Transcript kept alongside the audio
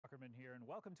here, and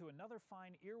welcome to another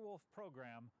fine Earwolf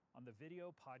program on the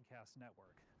Video Podcast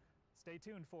Network. Stay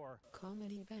tuned for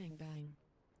Comedy Bang Bang.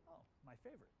 Oh, my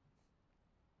favorite.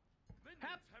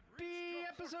 Happy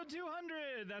episode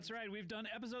 200! That's right, we've done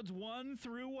episodes 1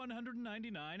 through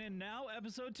 199, and now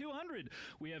episode 200.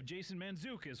 We have Jason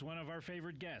Mantzoukas, one of our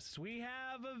favorite guests. We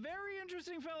have a very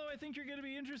interesting fellow I think you're going to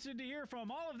be interested to hear from.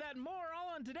 All of that and more,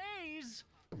 all on today's...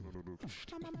 Comedy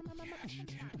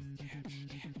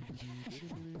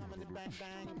bang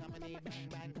bang, comedy bang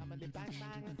bang, comedy bang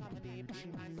bang, comedy bang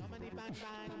bang, comedy bang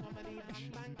bang, comedy bang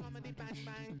bang, comedy bang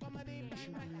bang, comedy bang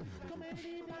bang,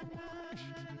 comedy bang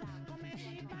bang, comedy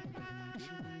bang bang,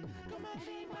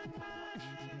 comedy bang bang,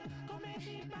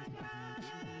 comedy bang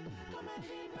bang,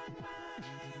 comedy bang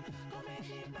bang,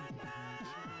 comedy bang bang.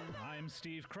 I'm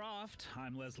Steve Croft.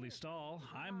 I'm Leslie Stahl.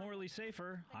 I'm Morley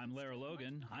Safer. I'm Lara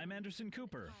Logan. I'm Anderson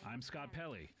Cooper. I'm Scott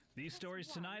Pelly. These stories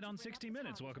tonight on 60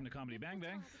 Minutes. Welcome to Comedy Bang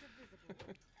Bang.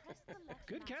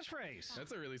 Good catchphrase.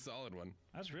 That's a really solid one.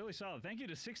 That's really solid. Thank you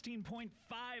to 16.5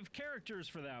 characters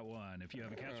for that one. If you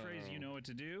have a catchphrase, you know what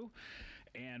to do.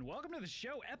 And welcome to the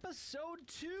show, episode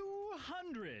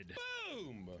 200.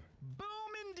 Boom! Boom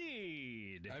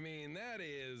indeed. I mean, that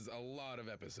is a lot of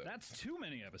episodes. That's too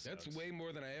many episodes. That's way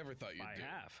more than I ever thought you'd By do.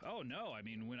 half. Oh, no. I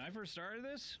mean, when I first started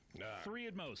this, 3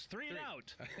 at most. 3 and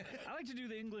out. I like to do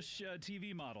the English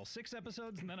TV model. 6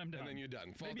 episodes, and then I'm done. And then you're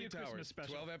done. Faulty Towers,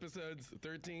 12 episodes,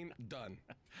 13, done.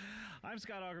 I'm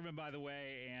Scott Augerman, by the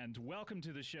way, and welcome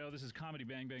to the show. This is Comedy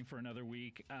Bang Bang for another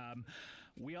week.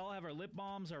 We all have our lip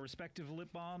balms, our respective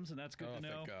lip balms, and that's good to know.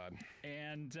 Oh, thank God.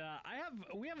 And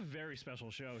we have a very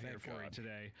special show here for you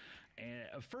today.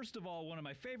 And first of all, one of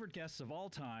my favorite guests of all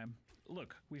time.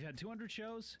 Look, we've had 200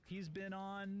 shows. He's been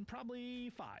on probably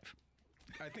 5.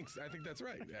 I think that's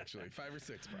right, actually. 5 or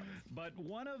 6, probably. But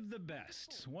one of the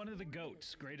best, one of the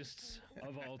GOATs, greatest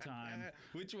of all time.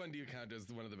 Which one do you count as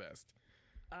one of the best?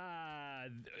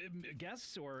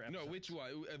 Guests or episodes? No, which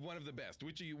one? One of the best.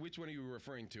 Which one are you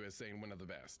referring to as saying one of the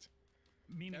best?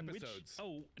 Meaning episodes.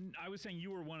 I was saying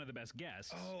you were one of the best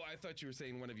guests. Oh, I thought you were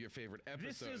saying one of your favorite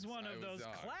episodes. This is one of those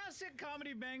classic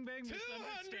Comedy Bang Bang 200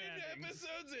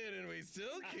 episodes in and we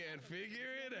still can't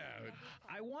figure it out.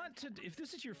 I want to, if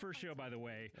this is your first show, by the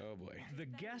way. Oh boy. The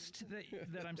guest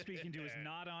that I'm speaking to is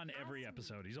not on every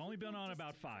episode. He's only been on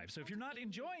about 5. So if you're not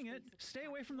enjoing it, stay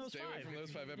away from those 5. Stay away from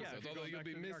those 5 episodes, although you'll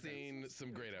be missing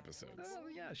some great episodes. Oh,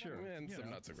 yeah, sure. And some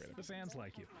not so great episodes. The fans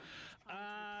like you.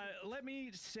 Let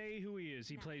me say who he is.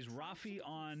 He plays Rafi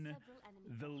on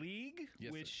The League,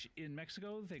 yes, which in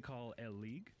Mexico they call El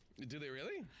League. Do they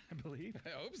really? I believe. I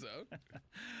hope so.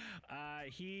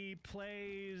 He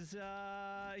plays,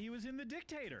 he was in The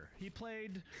Dictator. He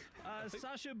played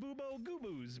Sasha Bubo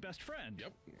Gubu's best friend.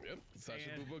 Yep. Sasha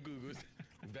Bubo Gubu's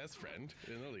best friend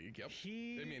in the league. Yep.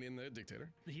 In The Dictator.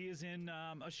 He is in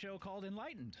a show called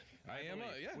Enlightened. I am,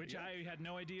 which I had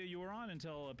no idea you were on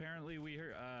until apparently we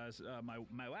heard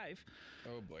my wife.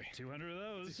 Oh boy. 200 of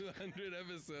those. 200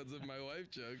 episodes of my wife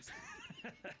jokes.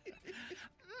 My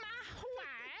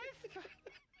wife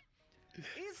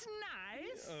is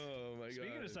nice. Oh my God.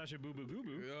 Speaking of Sasha Bubu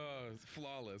Gubu. Oh, it's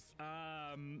flawless.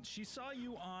 She saw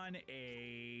you on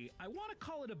I want to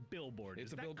call it a billboard.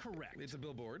 Is that correct? It's a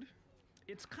billboard.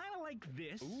 It's kind of like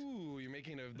this. Ooh, you're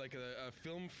making a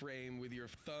film frame with your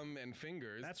thumb and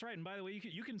fingers. That's right. And by the way,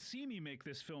 you can see me make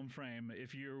this film frame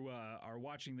if you are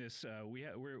watching this.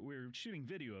 We're shooting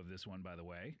video of this one, by the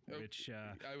way. Which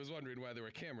I was wondering why there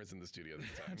were cameras in the studio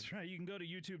this time. That's right. You can go to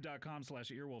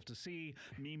youtube.com/earwolf to see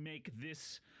me make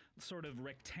this sort of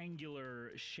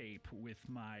rectangular shape with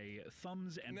my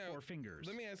thumbs and 4 fingers.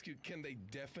 Let me ask you, can they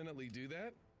definitely do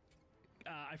that?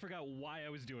 I forgot why I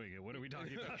was doing it. What are we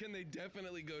talking about? Can they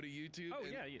definitely go to YouTube? Oh,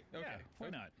 yeah. Okay.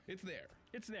 Why not? It's there.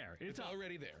 It's there. It's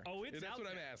already there. Oh, it's That's out what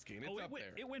there. I'm asking. It's up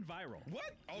there. It went viral.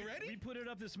 What? Already? We put it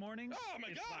up this morning. Oh, my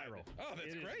it's God. Viral. Oh,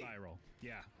 that's great. It's viral.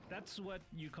 Yeah. That's what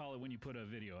you call it when you put a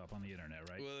video up on the internet,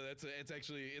 right? Well,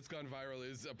 it's gone viral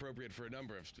is appropriate for a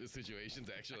number of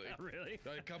situations, actually. Really?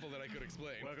 A couple that I could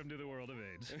explain. Welcome to the world of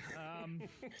AIDS.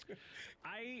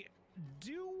 I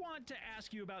do want to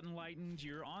ask you about Enlightened.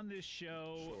 You're on this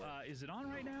show. Sure. Is it on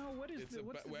right now? What's the deal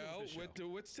with the show?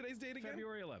 What's today's date again?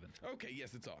 February 11th. Okay,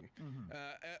 yes, it's on. Mm-hmm.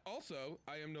 Also,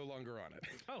 I am no longer on it.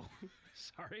 Oh,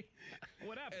 sorry.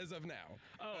 What happened? As of now.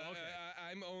 Oh, okay.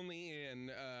 I'm only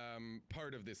in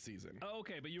part of this season. Oh,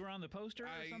 okay, but you were on the poster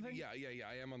or something? Yeah.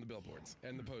 I am on the billboards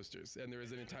and the posters, and there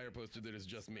is an entire poster that is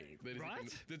just me.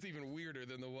 That's even weirder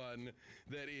than the one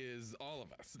that is all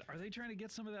of us. Are they trying to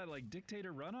get some of that like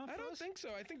dictator runoff? I don't think so.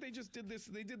 I think they just did this.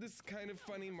 They did this kind of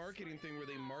funny marketing thing where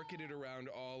they marketed around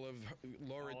all of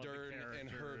Laura Dern and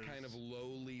her kind of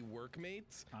lowly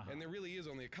workmates, and there really really is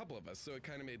only a couple of us, so it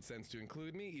kind of made sense to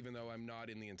include me, even though I'm not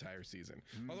in the entire season.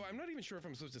 Although I'm not even sure if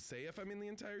I'm supposed to say if I'm in the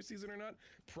entire season or not.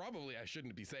 Probably I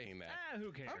shouldn't be saying that.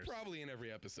 Who cares? I'm probably in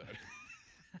every episode.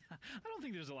 I don't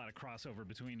think there's a lot of crossover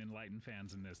between Enlightened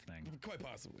fans and this thing. Quite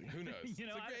possibly. Who knows? You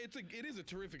know, it is a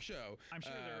terrific show. I'm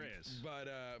sure there is. But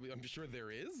I'm sure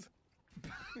there is.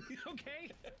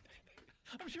 Okay.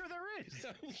 I'm sure there is.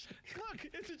 Look,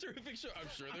 it's a terrific show. I'm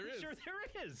sure there is. I'm sure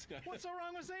there is. What's so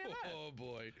wrong with saying that? Oh,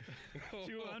 boy.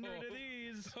 200 of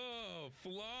these. Oh,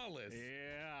 flawless.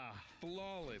 Yeah.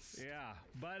 Flawless. Yeah.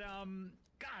 But,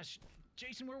 gosh,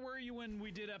 Jason, where were you when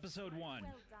we did episode 1?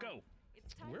 Go.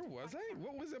 Where was I?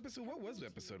 What was episode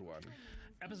 1?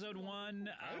 Episode 1.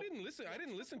 I didn't listen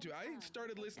to it. I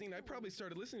probably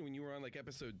started listening when you were on like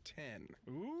episode 10.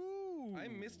 Ooh. I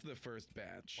missed the first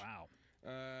batch. Wow.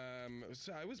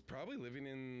 So I was probably living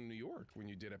in New York when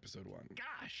you did episode 1.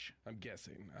 Gosh. I'm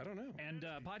guessing. I don't know. And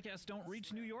podcasts don't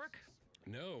reach New York?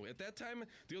 No, at that time,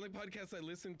 the only podcast I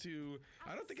listened to,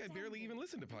 I don't think I barely even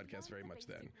listened to podcasts very much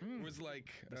then. It was like...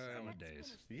 Salad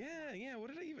days. Yeah, what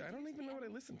did I don't even know what I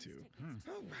listened to.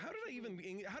 Oh, how did I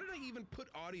even put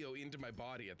audio into my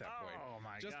body at that point? Oh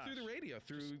my Just gosh. through the radio,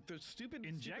 through the stupid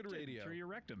radio. Through your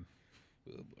rectum.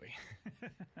 Oh boy.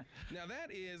 Now that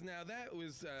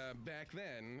was back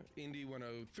then, Indie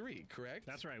 103, correct?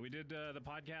 That's right. We did the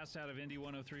podcast out of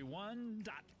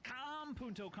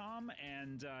indie1031.com,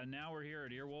 and now we're here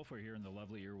at Earwolf. We're here in the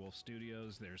lovely Earwolf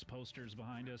studios. There's posters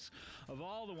behind us of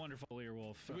all the wonderful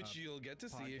Earwolf which you'll get to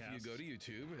see if you go to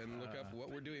YouTube and look up what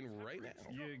we're doing right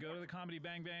now. You go to the Comedy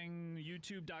Bang Bang,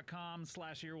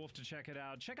 youtube.com/Earwolf to check it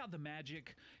out. Check out the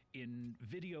magic in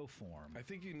video form. I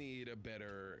think you need a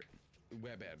better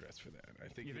web address for that. I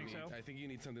think you think so? I think you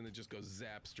need something that just goes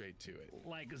zap straight to it.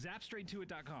 Like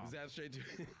zapstraighttoit.com. Zap straight to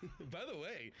it. By the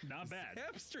way, not bad.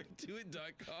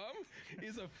 Zapstraighttoit.com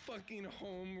is a fucking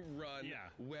home run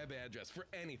web address for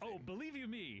anything. Oh, believe you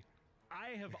me,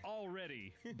 I have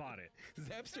already bought it.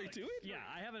 Zap straight to it? Yeah,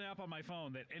 I have an app on my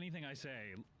phone that anything I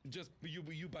say... Just,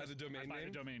 you buy the domain name? I buy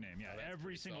the domain name, yeah. Oh,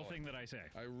 every single thing that I say.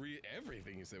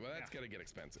 Everything you say. Well, that's gotta get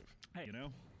expensive. Hey, you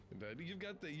know... But you've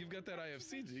got that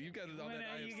IFC. You've got all that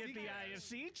IFC. You get the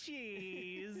IFC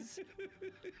cheese.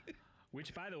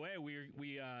 Which, by the way,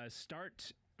 we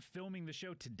start filming the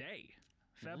show today.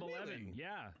 Feb 11.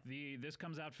 Yeah. This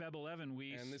comes out Feb 11.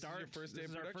 And this is your first day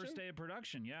of production? Our first day of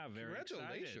production. Yeah, very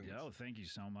Congratulations. excited. Oh, thank you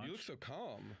so much. You look so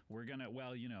calm. We're going to,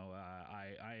 well, you know,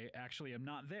 I actually am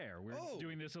not there. We're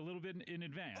doing this a little bit in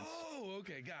advance. Oh,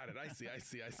 okay. Got it. I see.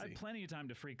 I had plenty of time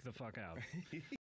to freak the fuck out.